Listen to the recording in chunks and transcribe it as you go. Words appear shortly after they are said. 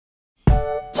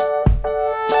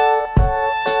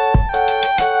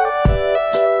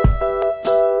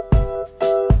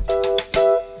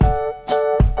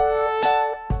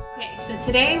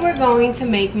going to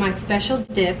make my special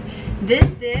dip. This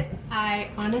dip,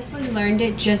 I honestly learned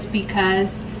it just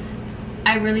because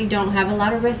I really don't have a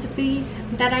lot of recipes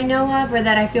that I know of or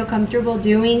that I feel comfortable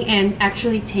doing and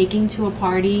actually taking to a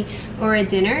party or a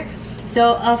dinner.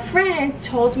 So a friend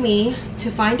told me to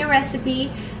find a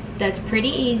recipe that's pretty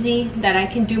easy, that I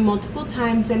can do multiple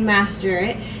times and master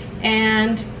it,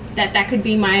 and that could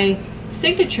be my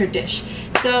signature dish.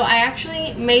 So I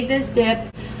actually made this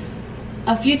dip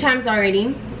a few times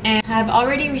already and have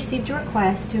already received a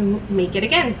request to make it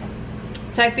again.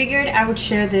 So I figured I would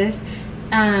share this.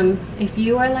 If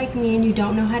you are like me and you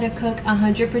don't know how to cook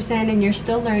 100% and you're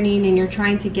still learning and you're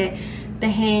trying to get the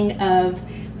hang of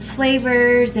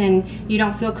flavors and you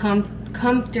don't feel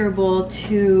comfortable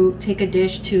to take a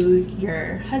dish to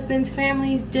your husband's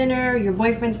family's dinner, your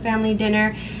boyfriend's family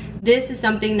dinner, this is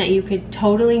something that you could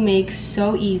totally make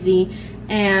so easy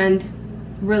and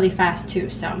really fast too.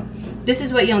 So this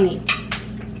is what you'll need.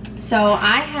 So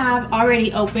I have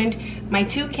already opened my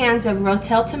 2 cans of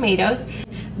Rotel tomatoes.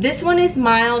 This one is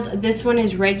mild, this one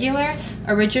is regular,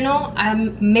 original.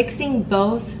 I'm mixing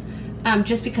both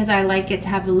just because I like it to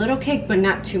have a little kick but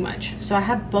not too much. So I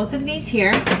have both of these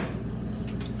here.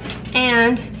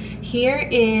 And here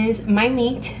is my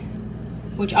meat,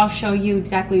 which I'll show you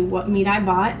exactly what meat I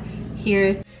bought.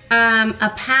 Here,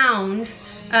 a pound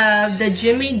of the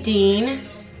Jimmy Dean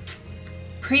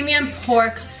premium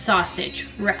pork sausage.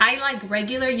 I like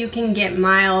regular. You can get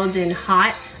mild and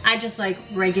hot. I just like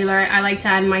regular. I like to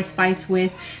add my spice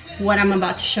with what I'm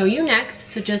about to show you next.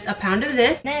 So just a pound of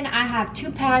this. Then I have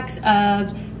 2 packs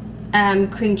of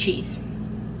cream cheese.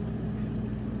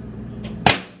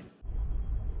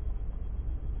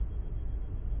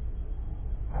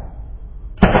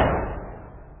 Oh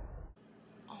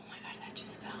my god, that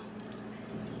just fell.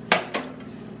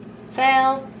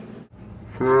 Fell.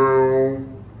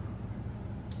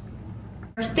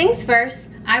 First things first,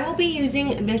 I will be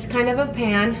using this kind of a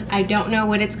pan. I don't know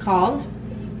what it's called,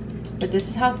 but this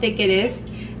is how thick it is.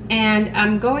 And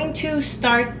I'm going to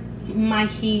start my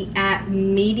heat at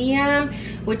medium,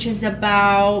 which is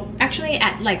about, actually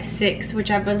at like 6, which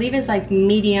I believe is like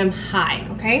medium high,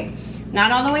 okay?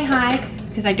 Not all the way high,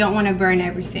 because I don't want to burn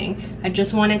everything. I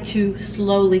just want it to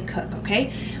slowly cook,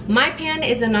 okay? My pan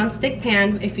is a non-stick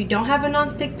pan. If you don't have a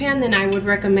non-stick pan, then I would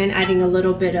recommend adding a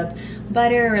little bit of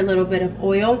butter or a little bit of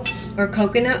oil or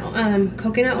coconut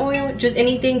oil, just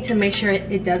anything to make sure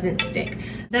it doesn't stick.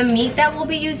 The meat that we'll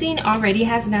be using already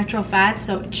has natural fat,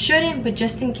 so it shouldn't, but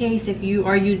just in case if you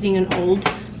are using an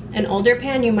older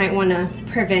pan, you might want to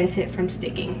prevent it from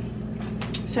sticking.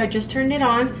 So I just turned it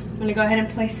on. I'm gonna go ahead and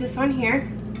place this on here.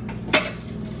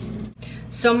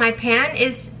 So my pan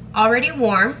is already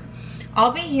warm.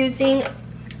 I'll be using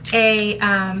a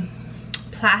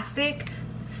plastic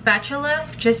spatula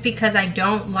just because I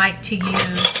don't like to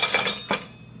use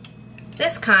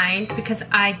this kind because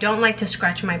I don't like to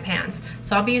scratch my pans.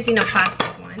 So I'll be using a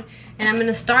plastic one. And I'm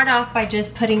gonna start off by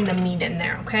just putting the meat in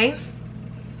there, okay?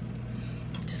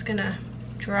 Just gonna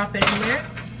drop it in there.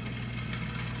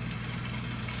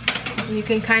 And you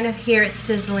can kind of hear it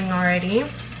sizzling already.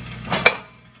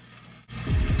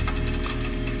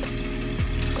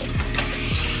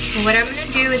 And what I'm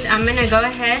gonna do is I'm gonna go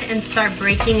ahead and start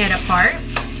breaking it apart.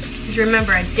 Because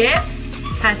remember, a dip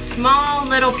has small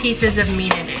little pieces of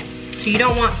meat in it. So you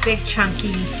don't want big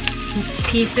chunky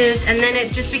pieces, and then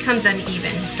it just becomes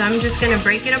uneven. So I'm just gonna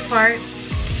break it apart.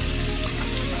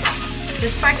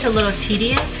 This part's a little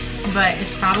tedious, but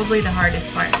it's probably the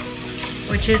hardest part,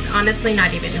 which is honestly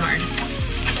not even hard.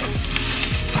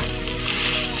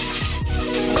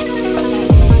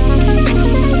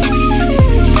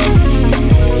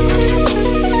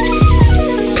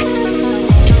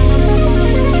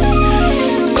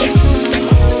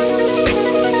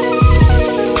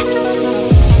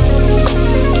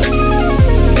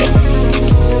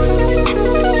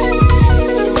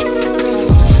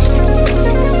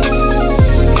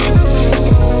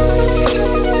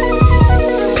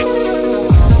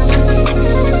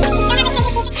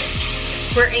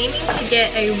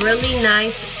 Get a really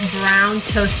nice brown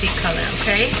toasty color,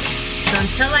 okay? So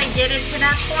until I get it to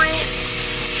that point,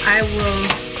 I will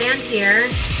stand here,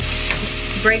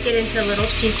 break it into little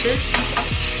pieces.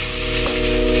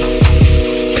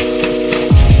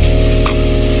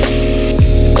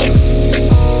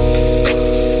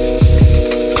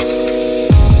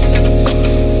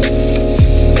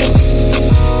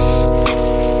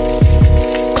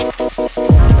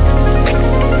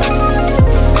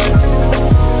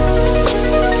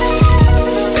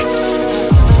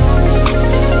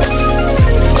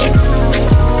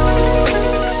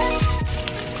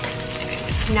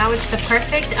 Now it's the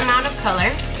perfect amount of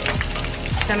color.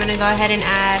 So So I'm gonna go ahead and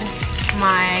add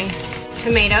my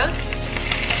tomatoes.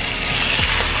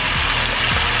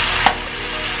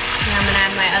 And I'm gonna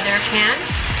add my other can,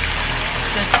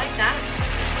 just like that.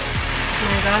 I'm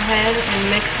gonna go ahead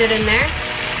and mix it in there.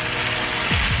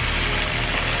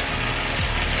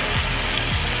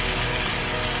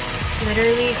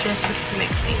 Literally just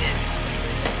mixing it.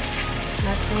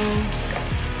 Nothing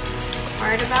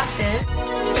hard about this.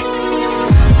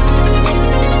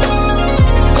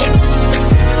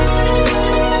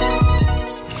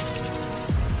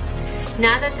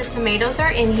 Now that the tomatoes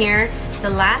are in here, the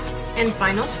last and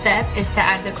final step is to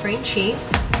add the cream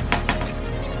cheese,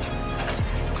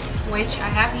 which I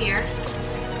have here.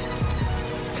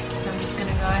 So I'm just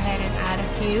gonna go ahead and add a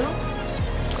few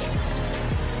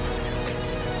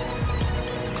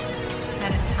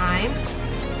at a time,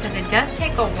 because it does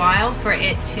take a while for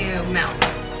it to melt.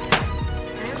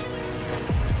 Okay.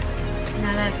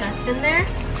 Now that that's in there,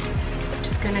 I'm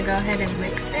just gonna go ahead and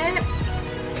mix it.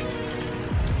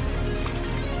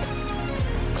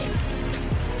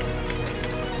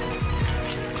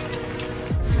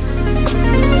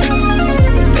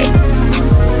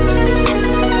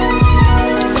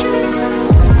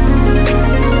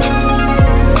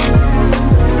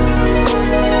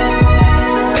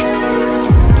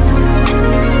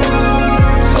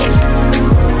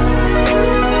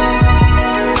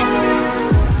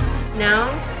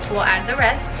 We'll add the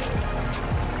rest.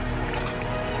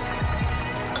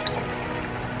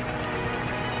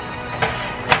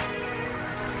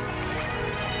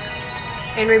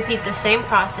 And repeat the same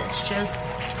process. Just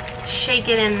shake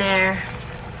it in there.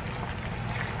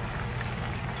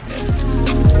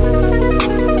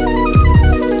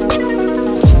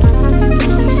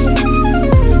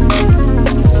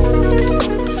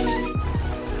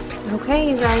 Okay,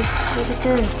 you guys, look at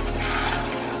this.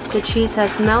 The cheese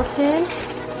has melted.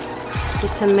 The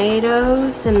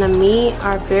tomatoes and the meat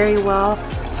are very well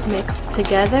mixed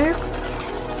together.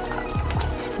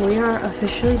 We are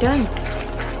officially done.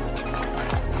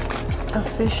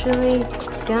 Officially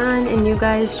done, and you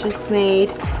guys just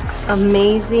made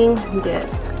amazing dip.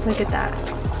 Look at that.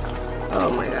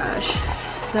 Oh my gosh,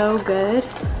 so good,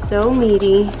 so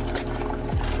meaty.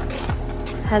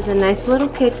 Has a nice little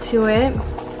kick to it.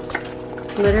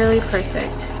 It's literally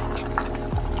perfect.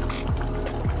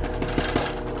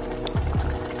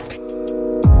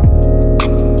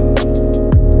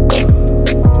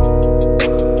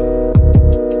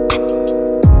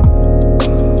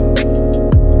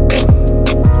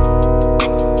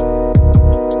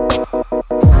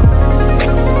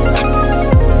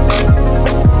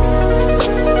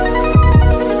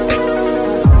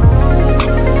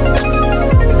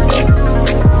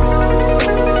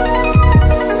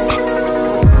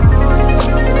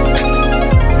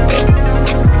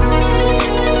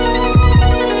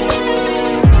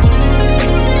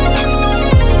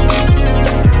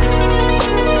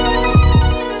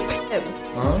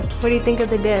 What do you think of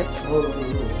the dip?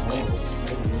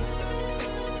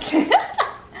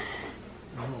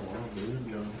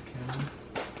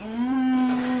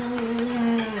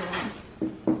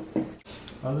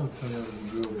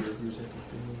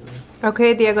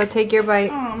 Okay, Diego, take your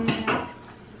bite.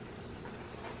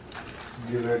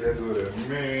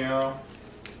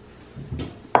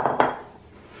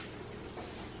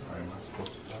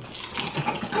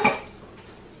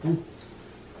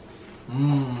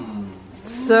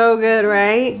 So good,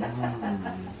 right?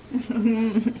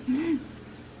 I'm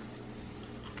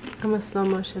gonna slow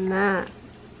motion that.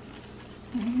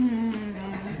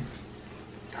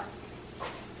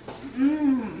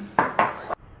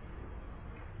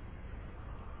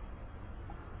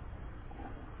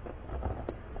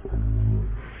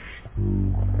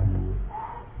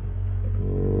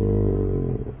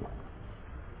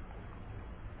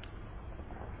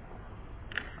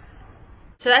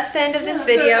 So that's the end of this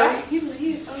video.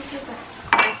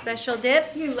 My special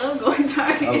dip. You love going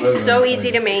Target. So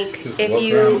easy to make. If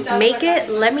you make it,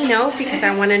 let me know, because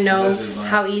I want to know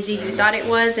how easy you thought it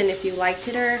was, and if you liked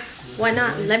it or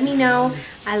whatnot, let me know.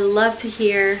 I love to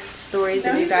hear stories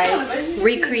of you guys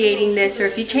recreating this, or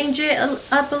if you change it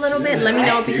up a little bit, let me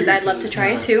know, because I'd love to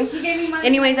try it too.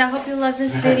 Anyways, I hope you love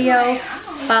this video.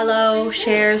 Follow,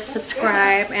 share,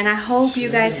 subscribe, and I hope you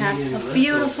guys have a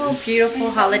beautiful, beautiful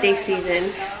holiday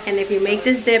season. And if you make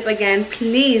this dip again,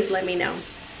 please let me know.